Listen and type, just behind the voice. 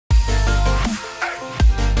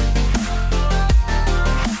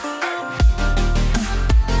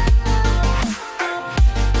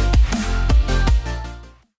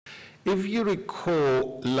If you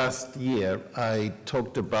recall, last year, I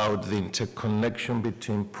talked about the interconnection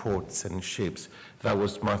between ports and ships. That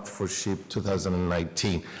was SMART4SEA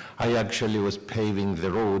 2019. I actually was paving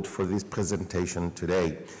the road for this presentation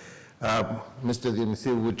today. Mr.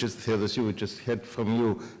 Theodosi, we just heard from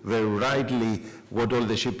you very rightly what all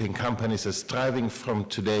the shipping companies are striving from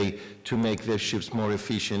today to make their ships more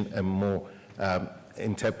efficient and more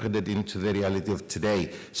interpreted into the reality of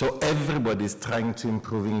today. So everybody is trying to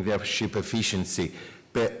improving their ship efficiency.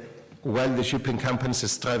 But while the shipping companies are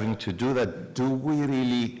striving to do that, do we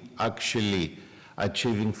really actually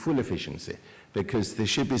achieving full efficiency? Because the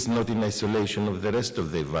ship is not in isolation of the rest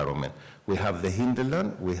of the environment. We have the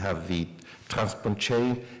hinterland, we have the transport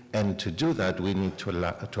chain, and to do that, we need to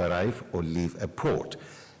arrive or leave a port.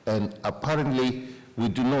 And apparently, we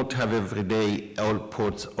do not have every day all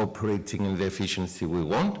ports operating in the efficiency we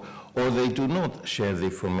want, or they do not share the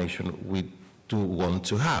information we do want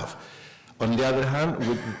to have. On the other hand,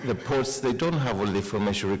 with the ports, they don't have all the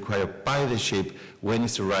information required by the ship when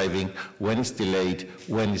it's arriving, when it's delayed,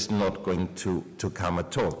 when it's not going to come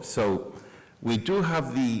at all. So we do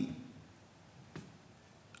have the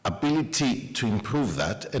ability to improve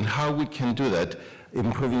that, and how we can do that,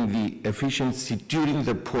 improving the efficiency during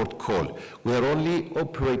the port call. We are only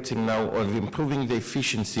operating now on improving the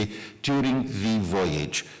efficiency during the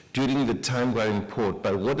voyage, during the time we're in port.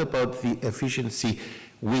 But what about the efficiency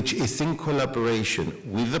which is in collaboration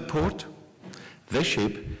with the port, the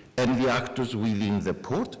ship, and the actors within the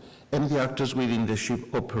port, and the actors within the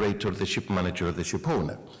ship operator, the ship manager, or the ship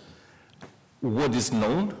owner? What is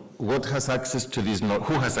known? What has access to this?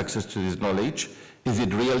 Who has access to this knowledge? Is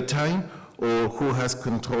it real time? Or who has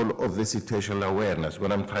control of the situational awareness?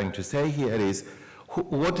 What I'm trying to say here is,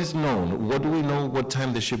 what is known? What do we know what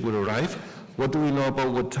time the ship will arrive? What do we know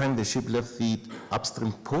about what time the ship left the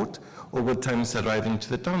upstream port, or what time it's arriving to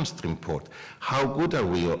the downstream port? How good are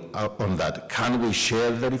we on that? Can we share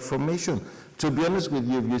that information? To be honest with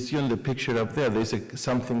you, if you see on the picture up there, there's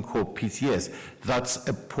something called PCS. That's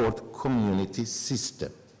a port community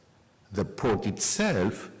system. The port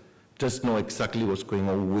itself does know exactly what's going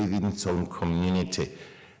on within its own community.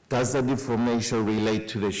 Does that information relate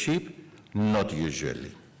to the ship? Not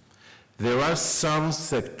usually. There are some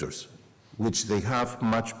sectors which they have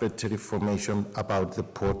much better information about the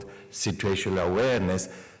port situational awareness,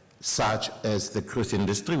 such as the cruise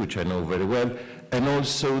industry, which I know very well, and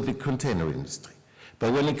also the container industry.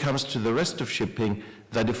 But when it comes to the rest of shipping,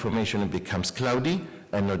 that information becomes cloudy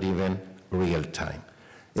and not even real time.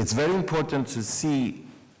 It's very important to see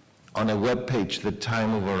on a web page the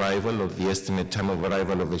time of arrival, or the estimate time of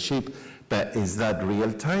arrival of a ship, but is that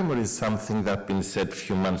real time, or is something that's been said a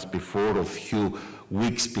few months before or a few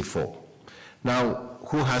weeks before? Now,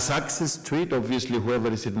 who has access to it? Obviously, whoever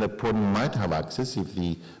is in the port might have access if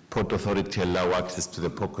the port authority allow access to the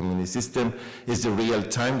port community system. Is it real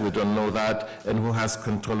time? We don't know that. And who has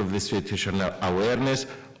control of the situational awareness?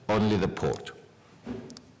 Only the port.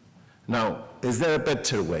 Now, is there a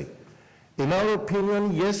better way? In our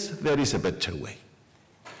opinion, yes, there is a better way.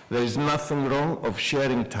 There is nothing wrong of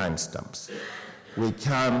sharing timestamps. We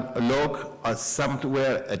can log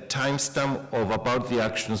somewhere a timestamp of about the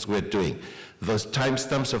actions we're doing. Those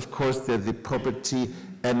timestamps, of course, they're the property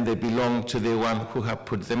and they belong to the one who have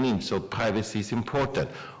put them in, so privacy is important.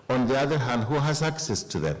 On the other hand, who has access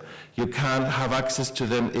to them? You can have access to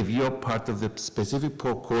them if you're part of the specific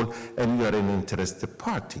port call and you're an interested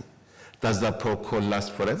party. Does that port call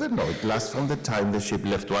last forever? No, it lasts from the time the ship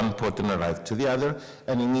left one port and arrived to the other,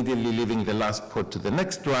 and immediately leaving the last port to the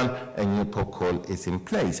next one, a new port call is in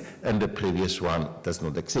place, and the previous one does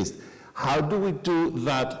not exist. How do we do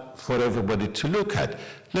that for everybody to look at?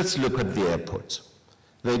 Let's look at the airports.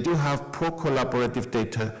 They do have port collaborative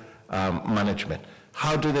data management.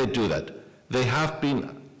 How do they do that? They have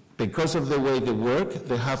been, because of the way they work,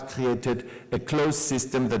 they have created a closed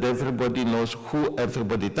system that everybody knows who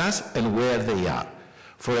everybody does and where they are.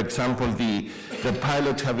 For example, the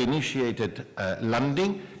pilots have initiated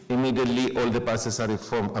landing. Immediately, all the buses are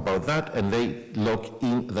informed about that, and they log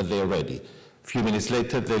in that they're ready. A few minutes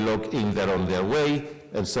later, they log in they're on their way,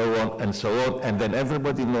 and so on and so on, and then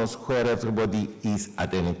everybody knows where everybody is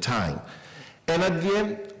at any time. And at the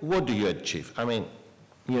end, what do you achieve? I mean,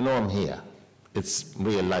 you know I'm here. It's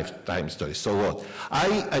real lifetime story. So what?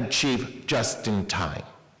 I achieve just in time.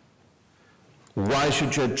 Why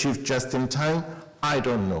should you achieve just in time? I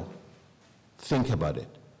don't know. Think about it.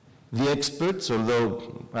 The experts,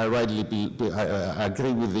 although I I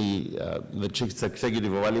agree with the chief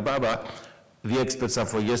executive of Alibaba, the experts are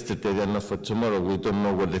for yesterday, they're not for tomorrow. We don't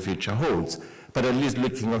know what the future holds. But at least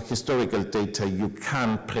looking at historical data, you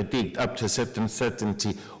can predict up to a certain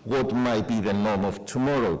certainty what might be the norm of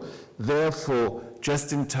tomorrow. Therefore,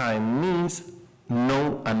 just-in-time means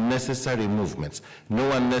no unnecessary movements,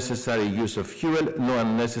 no unnecessary use of fuel, no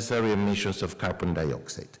unnecessary emissions of carbon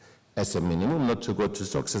dioxide. As a minimum, not to go to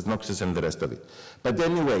SOx's, NOx's, and the rest of it. But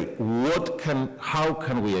anyway, how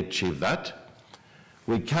can we achieve that?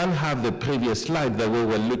 We can have the previous slide that we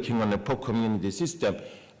were looking on a poor community system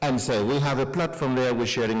and say, we have a platform there, we're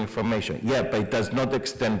sharing information. Yeah, but it does not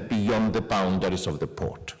extend beyond the boundaries of the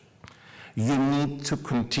port. You need to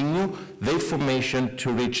continue the information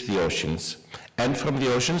to reach the oceans, and from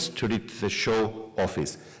the oceans to reach the shore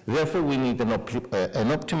office. Therefore, we need an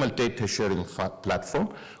optimal data sharing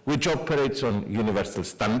platform which operates on universal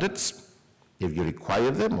standards, if you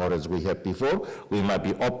require them, or as we had before, we might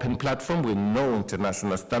be open platform with no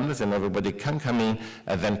international standards and everybody can come in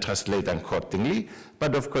and then translate accordingly.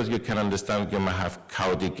 But of course you can understand you might have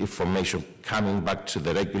chaotic information coming back to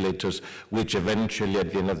the regulators, which eventually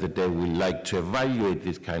at the end of the day will like to evaluate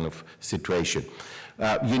this kind of situation.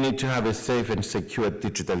 You need to have a safe and secure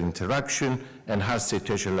digital interaction, enhanced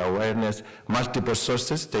situational awareness, multiple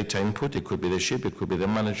sources, data input. It could be the ship, it could be the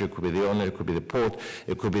manager, it could be the owner, it could be the port,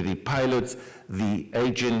 it could be the pilots, the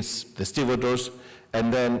agents, the stevedores,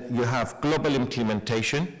 and then you have global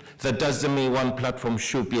implementation. That doesn't mean one platform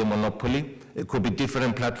should be a monopoly. It could be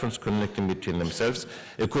different platforms connecting between themselves.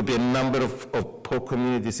 It could be a number of poor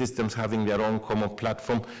community systems having their own common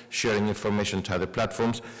platform, sharing information to other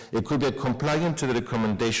platforms. It could be compliant to the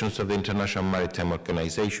recommendations of the International Maritime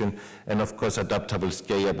Organization, and of course adaptable,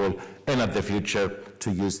 scalable, and at the future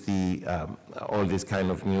to use all these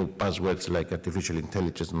kind of new buzzwords like artificial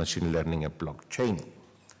intelligence, machine learning, and blockchain.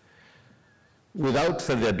 Without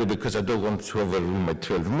further ado, because I don't want to overrule my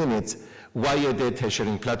 12 minutes, why a data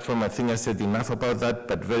sharing platform? I think I said enough about that,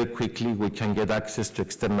 but very quickly we can get access to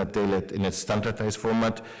external data in a standardized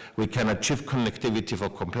format. We can achieve connectivity for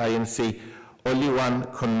compliancy. Only one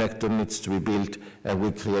connector needs to be built, and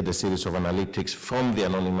we create a series of analytics from the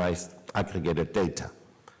anonymized aggregated data.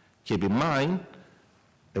 Keep in mind,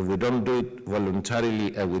 if we don't do it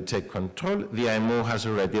voluntarily and we take control, the IMO has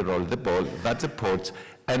already rolled the ball that the ports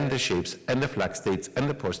and the ships and the flag states and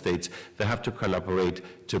the port states, they have to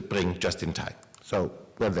collaborate to bring just in time. So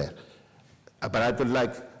we're there. But I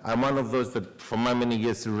don't I'm one of those that for my many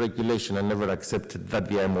years of regulation, I never accepted that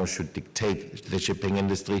the IMO should dictate the shipping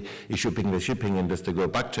industry. The shipping industry go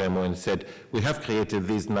back to IMO and said, we have created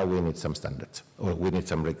these, now we need some standards, or we need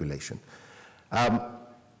some regulation.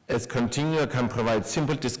 As Continuo can provide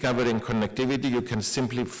simple discovery and connectivity, you can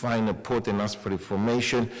simply find a port and ask for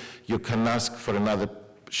information. You can ask for another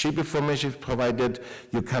ship information if provided.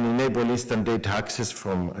 You can enable instant data access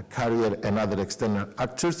from a carrier and other external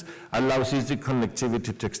actors, allows easy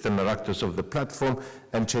connectivity to external actors of the platform,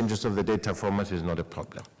 and changes of the data format is not a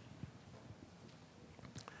problem.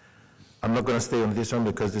 I'm not going to stay on this one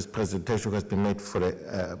because this presentation has been made for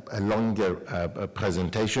a longer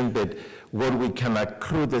presentation, but what we can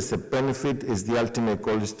accrue as a benefit is the ultimate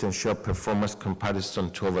goal is to ensure performance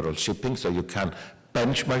comparison to overall shipping, so you can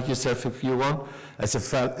benchmark yourself if you want. As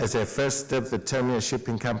a first step, the terminal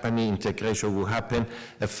shipping company integration will happen,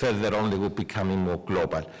 and further on, they will becoming more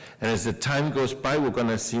global. And as the time goes by, we're going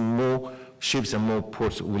to see more ships and more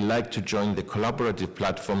ports who would like to join the collaborative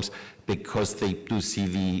platforms because they do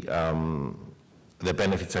see the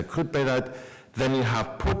benefits accrued by that. Then you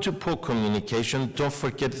have port-to-port communication. Don't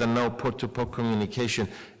forget that now port-to-port communication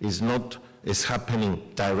is happening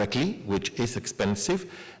directly, which is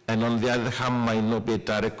expensive, and on the other hand, might not be a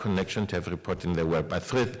direct connection to every port in the world. But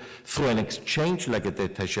through an exchange like a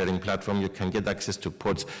data sharing platform, you can get access to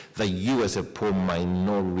ports that you as a port might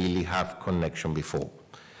not really have connection before.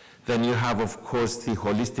 Then you have, of course, the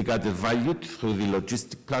holistic added value through the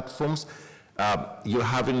logistic platforms. You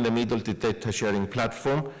have in the middle the data sharing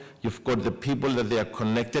platform. You've got the people that they are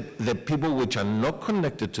connected, the people which are not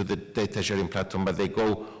connected to the data sharing platform, but they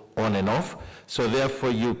go on and off. So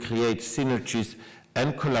therefore you create synergies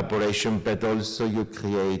and collaboration, but also you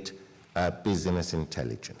create business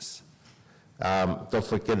intelligence. Don't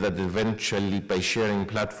forget that eventually by sharing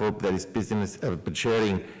platform, there is business,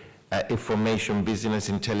 sharing information, business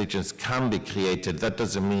intelligence can be created. That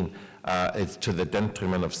doesn't mean it's to the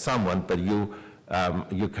detriment of someone, but you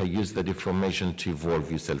can use that information to evolve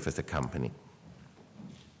yourself as a company.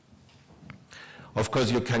 Of course,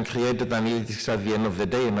 you can create the analytics at the end of the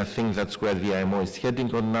day, and I think that's where the IMO is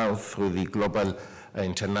heading on now through the global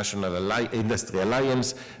International Industry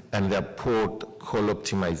Alliance and their port call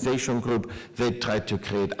optimization group. They try to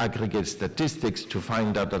create aggregate statistics to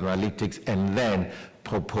find out analytics and then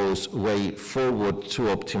propose way forward to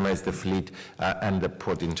optimize the fleet and the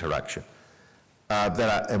port interaction.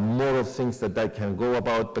 There are more of things that I can go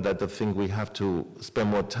about, but I don't think we have to spend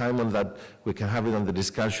more time on that. We can have it on the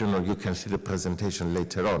discussion, or you can see the presentation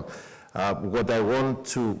later on. What I want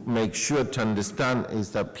to make sure to understand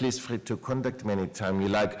is that please free to contact me anytime you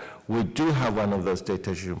like. We do have one of those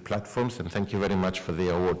data sharing platforms, and thank you very much for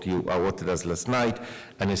the award you awarded us last night,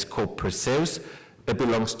 and it's called Perseus. It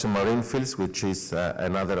belongs to Marinefields, which is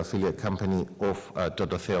another affiliate company of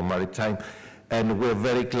Tototheo Maritime, and we're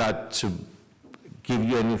very glad to give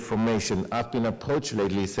you any information. I've been approached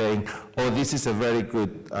lately saying, oh, this is a very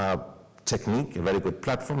good technique, a very good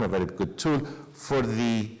platform, a very good tool for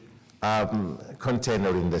the container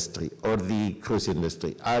industry or the cruise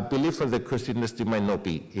industry. I believe for the cruise industry might not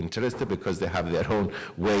be interested because they have their own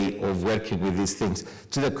way of working with these things.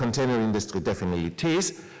 To the container industry, definitely it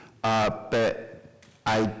is, but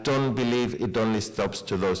I don't believe it only stops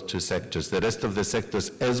to those two sectors. The rest of the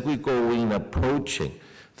sectors, as we go in approaching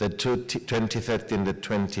the 2030 and the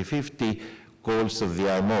 2050 goals of the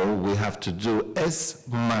IMO, we have to do as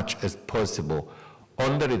much as possible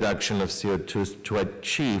on the reduction of CO2 to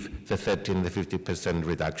achieve the 30 and the 50%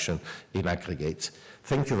 reduction in aggregates.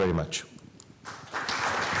 Thank you very much.